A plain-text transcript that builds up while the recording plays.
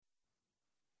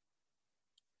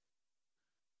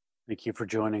Thank you for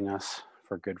joining us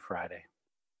for Good Friday.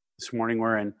 This morning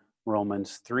we're in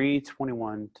Romans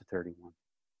 3:21 to 31.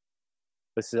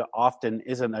 This often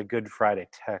isn't a Good Friday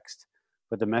text,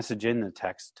 but the message in the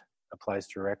text applies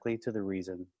directly to the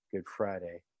reason Good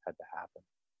Friday had to happen.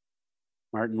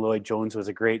 Martin Lloyd-Jones was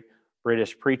a great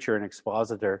British preacher and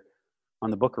expositor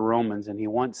on the book of Romans, and he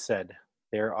once said,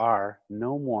 "There are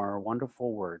no more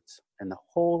wonderful words in the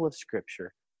whole of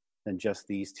Scripture than just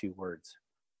these two words,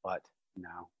 but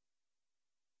now."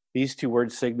 These two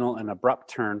words signal an abrupt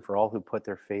turn for all who put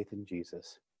their faith in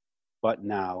Jesus. But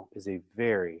now is a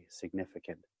very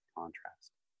significant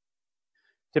contrast.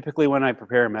 Typically, when I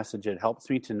prepare a message, it helps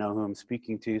me to know who I'm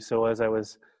speaking to. So as I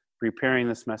was preparing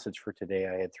this message for today,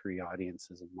 I had three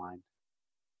audiences in mind.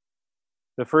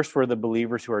 The first were the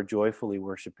believers who are joyfully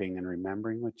worshiping and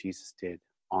remembering what Jesus did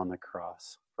on the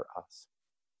cross for us.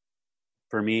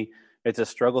 For me, it's a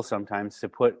struggle sometimes to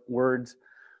put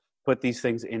these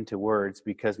things into words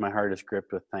because my heart is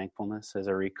gripped with thankfulness as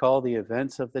I recall the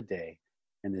events of the day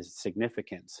and the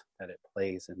significance that it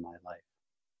plays in my life.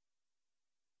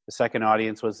 The second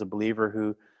audience was the believer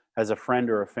who has a friend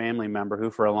or a family member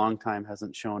who for a long time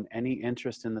hasn't shown any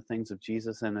interest in the things of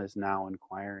Jesus and is now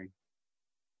inquiring.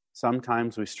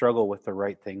 Sometimes we struggle with the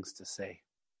right things to say.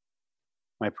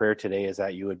 My prayer today is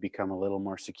that you would become a little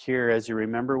more secure as you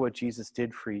remember what Jesus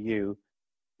did for you,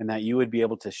 and that you would be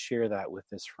able to share that with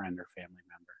this friend or family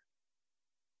member.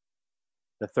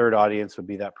 The third audience would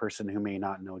be that person who may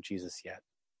not know Jesus yet,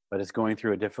 but is going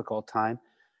through a difficult time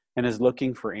and is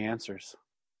looking for answers.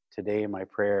 Today, my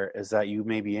prayer is that you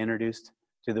may be introduced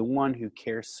to the one who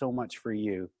cares so much for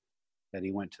you that he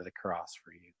went to the cross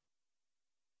for you.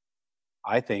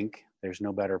 I think there's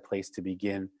no better place to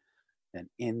begin than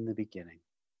in the beginning.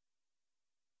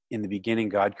 In the beginning,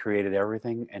 God created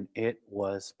everything, and it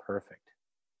was perfect.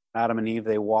 Adam and Eve,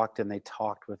 they walked and they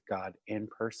talked with God in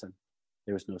person.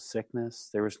 There was no sickness,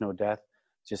 there was no death,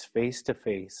 just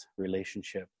face-to-face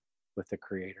relationship with the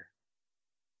Creator.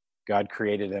 God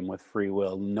created them with free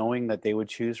will, knowing that they would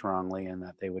choose wrongly and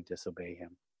that they would disobey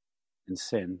him. And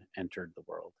sin entered the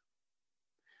world.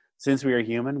 Since we are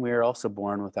human, we are also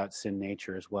born with that sin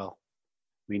nature as well.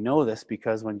 We know this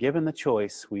because when given the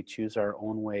choice, we choose our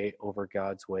own way over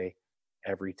God's way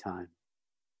every time.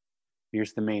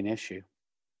 Here's the main issue.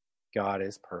 God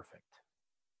is perfect.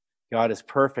 God is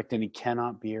perfect and he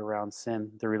cannot be around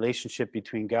sin. The relationship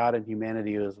between God and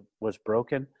humanity was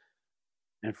broken.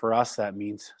 And for us, that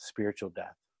means spiritual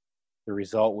death. The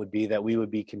result would be that we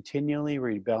would be continually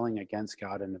rebelling against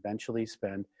God and eventually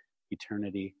spend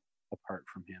eternity apart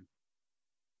from him.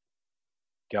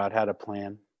 God had a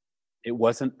plan. It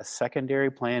wasn't a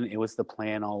secondary plan. It was the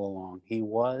plan all along. He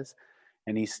was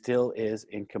and he still is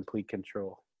in complete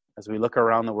control. As we look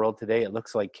around the world today, it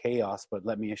looks like chaos, but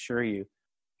let me assure you,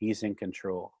 he's in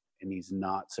control and he's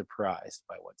not surprised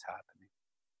by what's happening.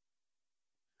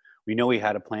 We know he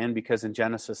had a plan because in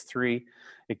Genesis 3,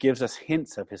 it gives us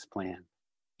hints of his plan.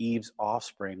 Eve's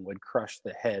offspring would crush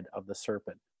the head of the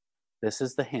serpent. This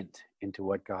is the hint into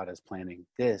what God is planning.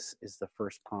 This is the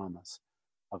first promise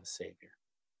of a Savior.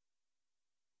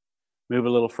 Move a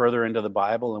little further into the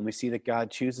Bible and we see that God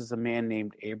chooses a man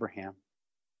named Abraham.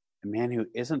 A man who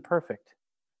isn't perfect,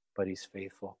 but he's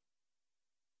faithful.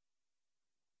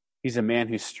 He's a man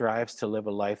who strives to live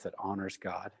a life that honors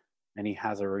God, and he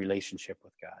has a relationship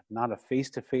with God. Not a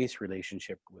face-to-face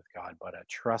relationship with God, but a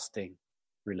trusting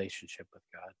relationship with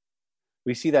God.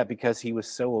 We see that because he was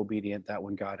so obedient that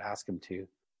when God asked him to,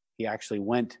 he actually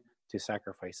went to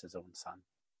sacrifice his own son.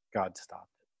 God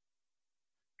stopped it.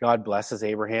 God blesses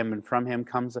Abraham, and from him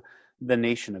comes the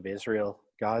nation of Israel,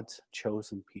 God's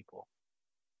chosen people.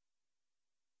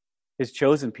 His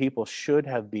chosen people should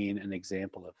have been an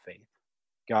example of faith.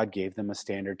 God gave them a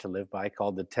standard to live by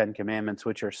called the Ten Commandments,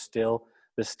 which are still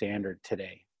the standard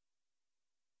today.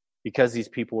 Because these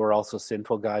people were also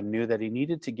sinful, God knew that he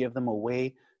needed to give them a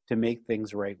way to make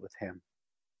things right with him,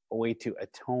 a way to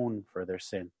atone for their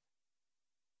sin.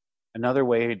 Another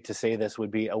way to say this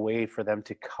would be a way for them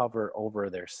to cover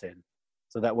over their sin,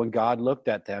 so that when God looked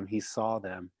at them, he saw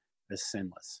them as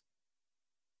sinless.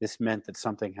 This meant that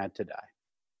something had to die.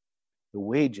 The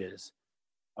wages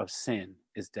of sin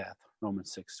is death,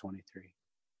 Romans 6:23.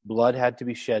 Blood had to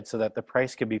be shed so that the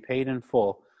price could be paid in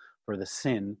full for the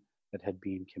sin that had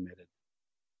been committed.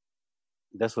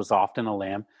 This was often a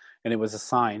lamb, and it was a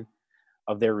sign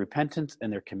of their repentance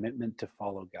and their commitment to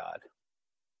follow God.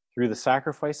 Through the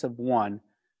sacrifice of one,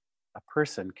 a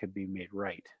person could be made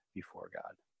right before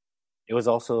God. It was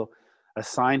also a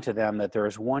sign to them that there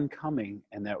is one coming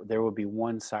and that there will be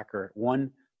one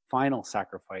final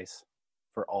sacrifice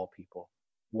for all people.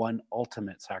 One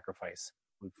ultimate sacrifice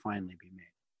would finally be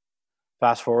made.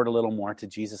 Fast forward a little more to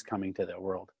Jesus coming to the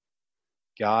world.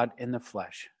 God in the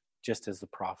flesh, just as the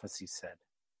prophecy said.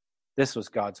 This was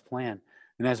God's plan.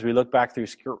 And as we look back through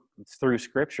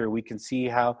Scripture, we can see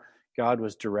how God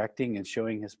was directing and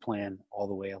showing his plan all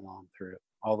the way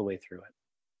through it.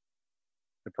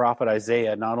 The prophet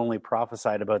Isaiah not only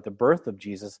prophesied about the birth of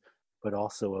Jesus, but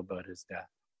also about his death.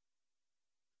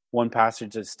 One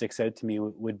passage that sticks out to me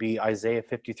would be Isaiah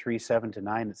 53,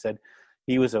 7-9. It said,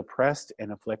 "He was oppressed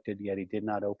and afflicted, yet he did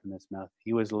not open his mouth.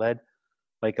 He was led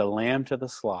like a lamb to the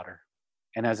slaughter.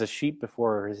 And as a sheep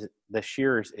before the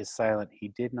shearers is silent, he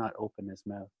did not open his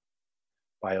mouth.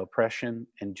 By oppression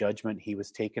and judgment he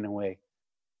was taken away.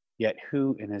 Yet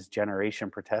who in his generation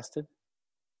protested?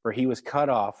 For he was cut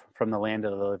off from the land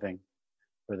of the living.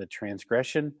 For the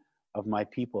transgression of my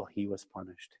people he was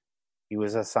punished. He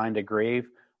was assigned a grave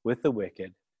with the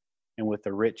wicked and with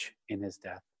the rich in his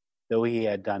death, though he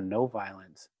had done no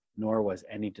violence, nor was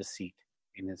any deceit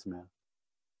in his mouth."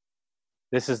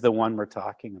 This is the one we're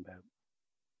talking about.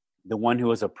 The one who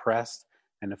was oppressed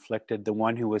and afflicted, the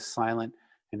one who was silent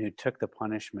and who took the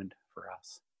punishment for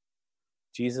us.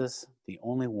 Jesus, the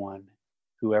only one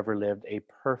who ever lived a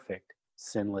perfect,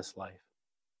 sinless life.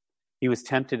 He was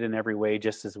tempted in every way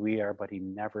just as we are, but he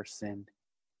never sinned.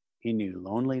 He knew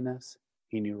loneliness.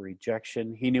 He knew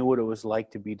rejection. He knew what it was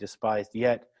like to be despised.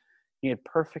 Yet he had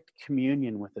perfect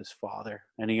communion with his Father,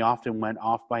 and he often went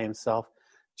off by himself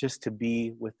just to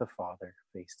be with the Father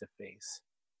face to face.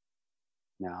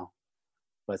 Now,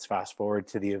 let's fast forward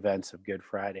to the events of Good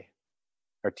Friday.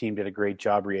 Our team did a great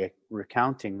job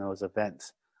recounting those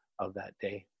events of that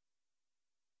day.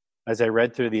 As I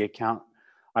read through the account,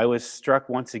 I was struck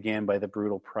once again by the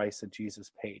brutal price that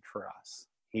Jesus paid for us.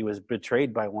 He was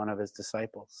betrayed by one of his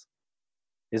disciples.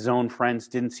 His own friends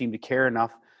didn't seem to care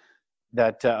enough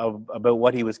about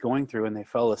what he was going through, and they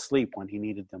fell asleep when he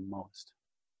needed them most.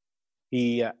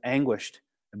 He anguished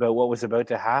about what was about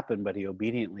to happen, but he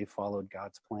obediently followed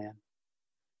God's plan.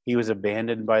 He was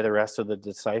abandoned by the rest of the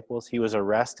disciples. He was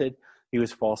arrested. He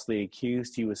was falsely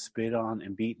accused. He was spit on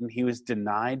and beaten. He was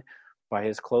denied by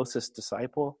his closest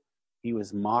disciple. He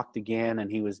was mocked again,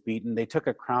 and he was beaten. They took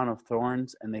a crown of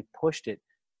thorns and they pushed it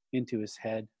into his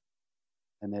head,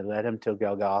 and they led him to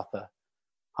Golgotha,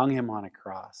 hung him on a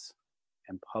cross,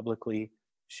 and publicly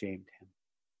shamed him.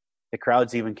 The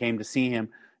crowds even came to see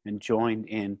him and joined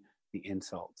in the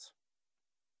insults.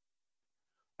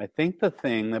 I think the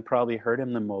thing that probably hurt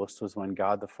him the most was when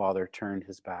God the Father turned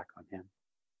his back on him.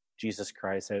 Jesus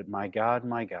cries out, my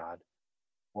God,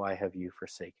 why have you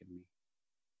forsaken me?"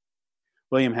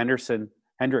 William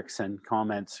Hendrickson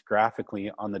comments graphically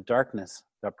on the darkness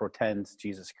that portends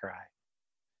Jesus' cry.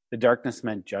 The darkness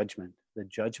meant judgment, the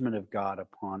judgment of God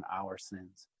upon our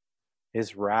sins.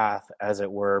 His wrath, as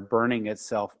it were, burning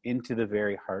itself into the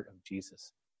very heart of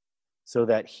Jesus, so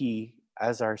that he,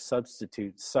 as our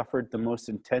substitute, suffered the most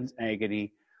intense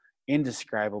agony,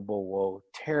 indescribable woe,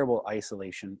 terrible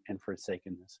isolation, and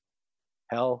forsakenness.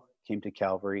 Hell came to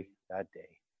Calvary that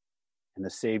day, and the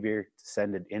Savior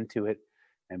descended into it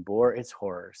and bore its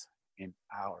horrors in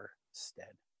our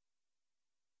stead.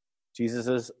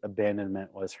 Jesus'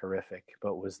 abandonment was horrific,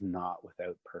 but was not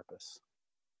without purpose.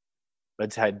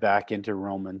 Let's head back into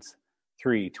Romans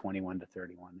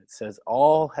 3:21-31. It says,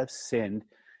 "All have sinned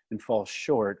and fall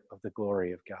short of the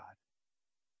glory of God."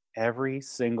 Every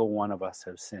single one of us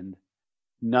have sinned.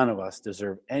 None of us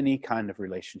deserve any kind of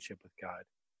relationship with God.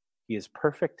 He is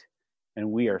perfect,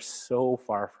 and we are so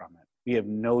far from it. We have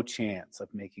no chance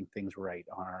of making things right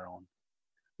on our own.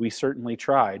 We certainly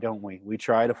try, don't we? We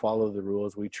try to follow the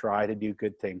rules. We try to do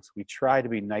good things. We try to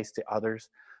be nice to others.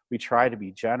 We try to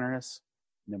be generous.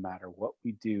 No matter what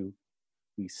we do,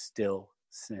 we still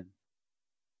sin.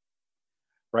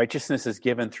 Righteousness is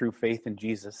given through faith in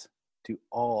Jesus to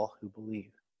all who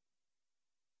believe.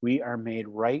 We are made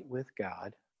right with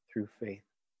God through faith.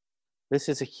 This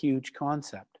is a huge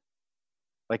concept.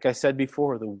 Like I said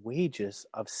before, the wages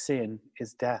of sin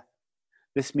is death.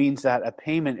 This means that a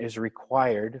payment is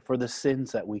required for the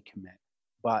sins that we commit.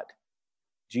 But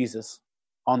Jesus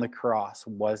on the cross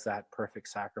was that perfect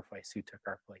sacrifice who took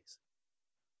our place.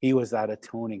 He was that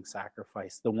atoning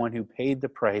sacrifice, the one who paid the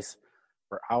price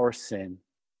for our sin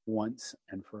once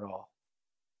and for all.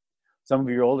 Some of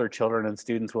your older children and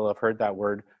students will have heard that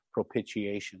word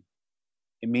propitiation.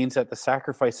 It means that the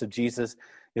sacrifice of Jesus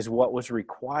is what was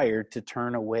required to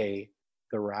turn away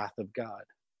the wrath of God.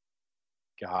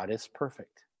 God is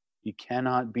perfect. You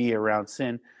cannot be around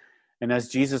sin. And as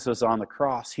Jesus was on the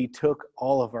cross, he took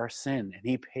all of our sin and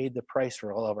he paid the price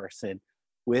for all of our sin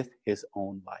with his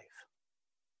own life.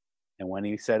 And when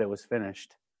he said it was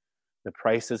finished, the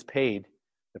price is paid.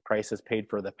 The price is paid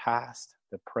for the past,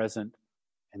 the present,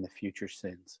 and the future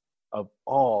sins of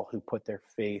all who put their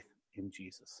faith in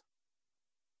Jesus.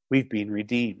 We've been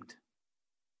redeemed,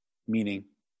 meaning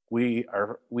we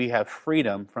have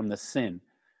freedom from the sin,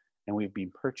 and we've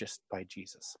been purchased by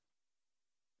Jesus.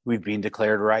 We've been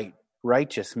declared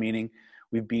righteous, meaning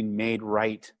we've been made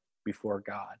right before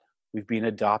God. We've been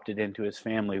adopted into his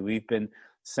family. We've been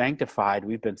sanctified.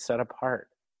 We've been set apart.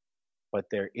 But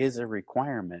there is a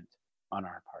requirement on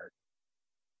our part.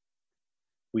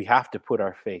 We have to put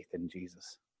our faith in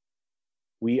Jesus.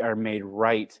 We are made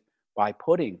right by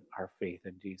putting our faith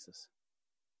in Jesus.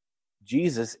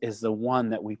 Jesus is the one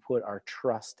that we put our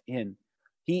trust in.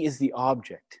 He is the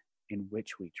object in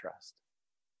which we trust.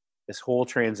 This whole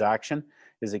transaction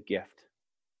is a gift.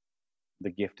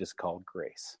 The gift is called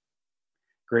grace.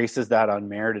 Grace is that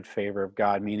unmerited favor of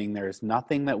God, meaning there is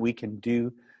nothing that we can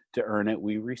do to earn it.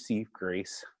 We receive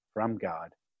grace from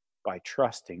God by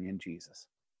trusting in Jesus.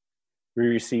 We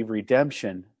receive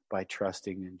redemption by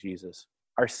trusting in Jesus.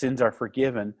 Our sins are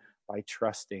forgiven by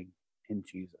trusting in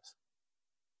Jesus.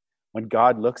 When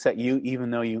God looks at you,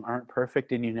 even though you aren't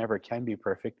perfect and you never can be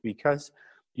perfect, because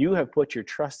you have put your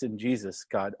trust in Jesus,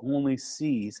 God only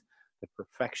sees the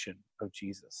perfection of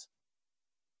Jesus.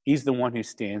 He's the one who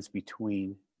stands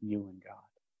between you and God.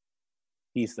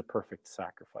 He's the perfect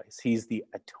sacrifice. He's the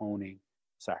atoning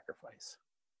sacrifice.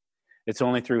 It's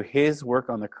only through his work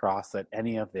on the cross that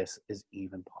any of this is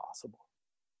even possible.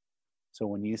 So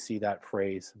when you see that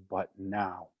phrase, but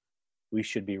now, we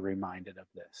should be reminded of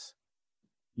this.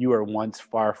 You are once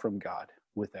far from God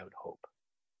without hope,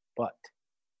 but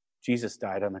Jesus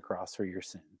died on the cross for your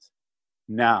sins.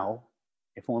 Now,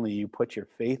 if only you put your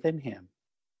faith in him,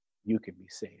 you can be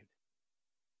saved.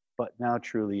 But now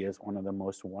truly is one of the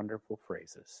most wonderful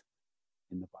phrases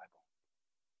in the Bible.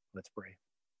 Let's pray.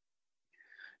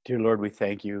 Dear Lord, we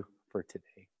thank you for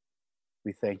today.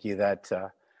 We thank you that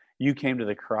you came to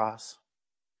the cross.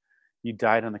 You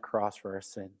died on the cross for our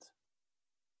sins.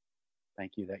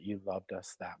 Thank you that you loved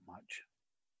us that much.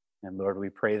 And Lord, we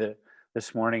pray that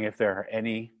this morning, if there are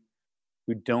any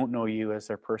who don't know you as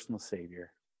their personal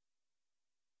Savior,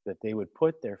 that they would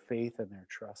put their faith and their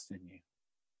trust in you.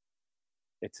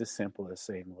 It's as simple as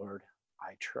saying, Lord,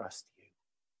 I trust you.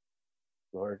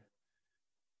 Lord,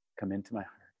 come into my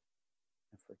heart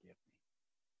and forgive me.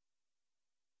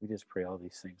 We just pray all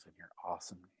these things in your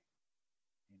awesome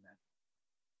name. Amen.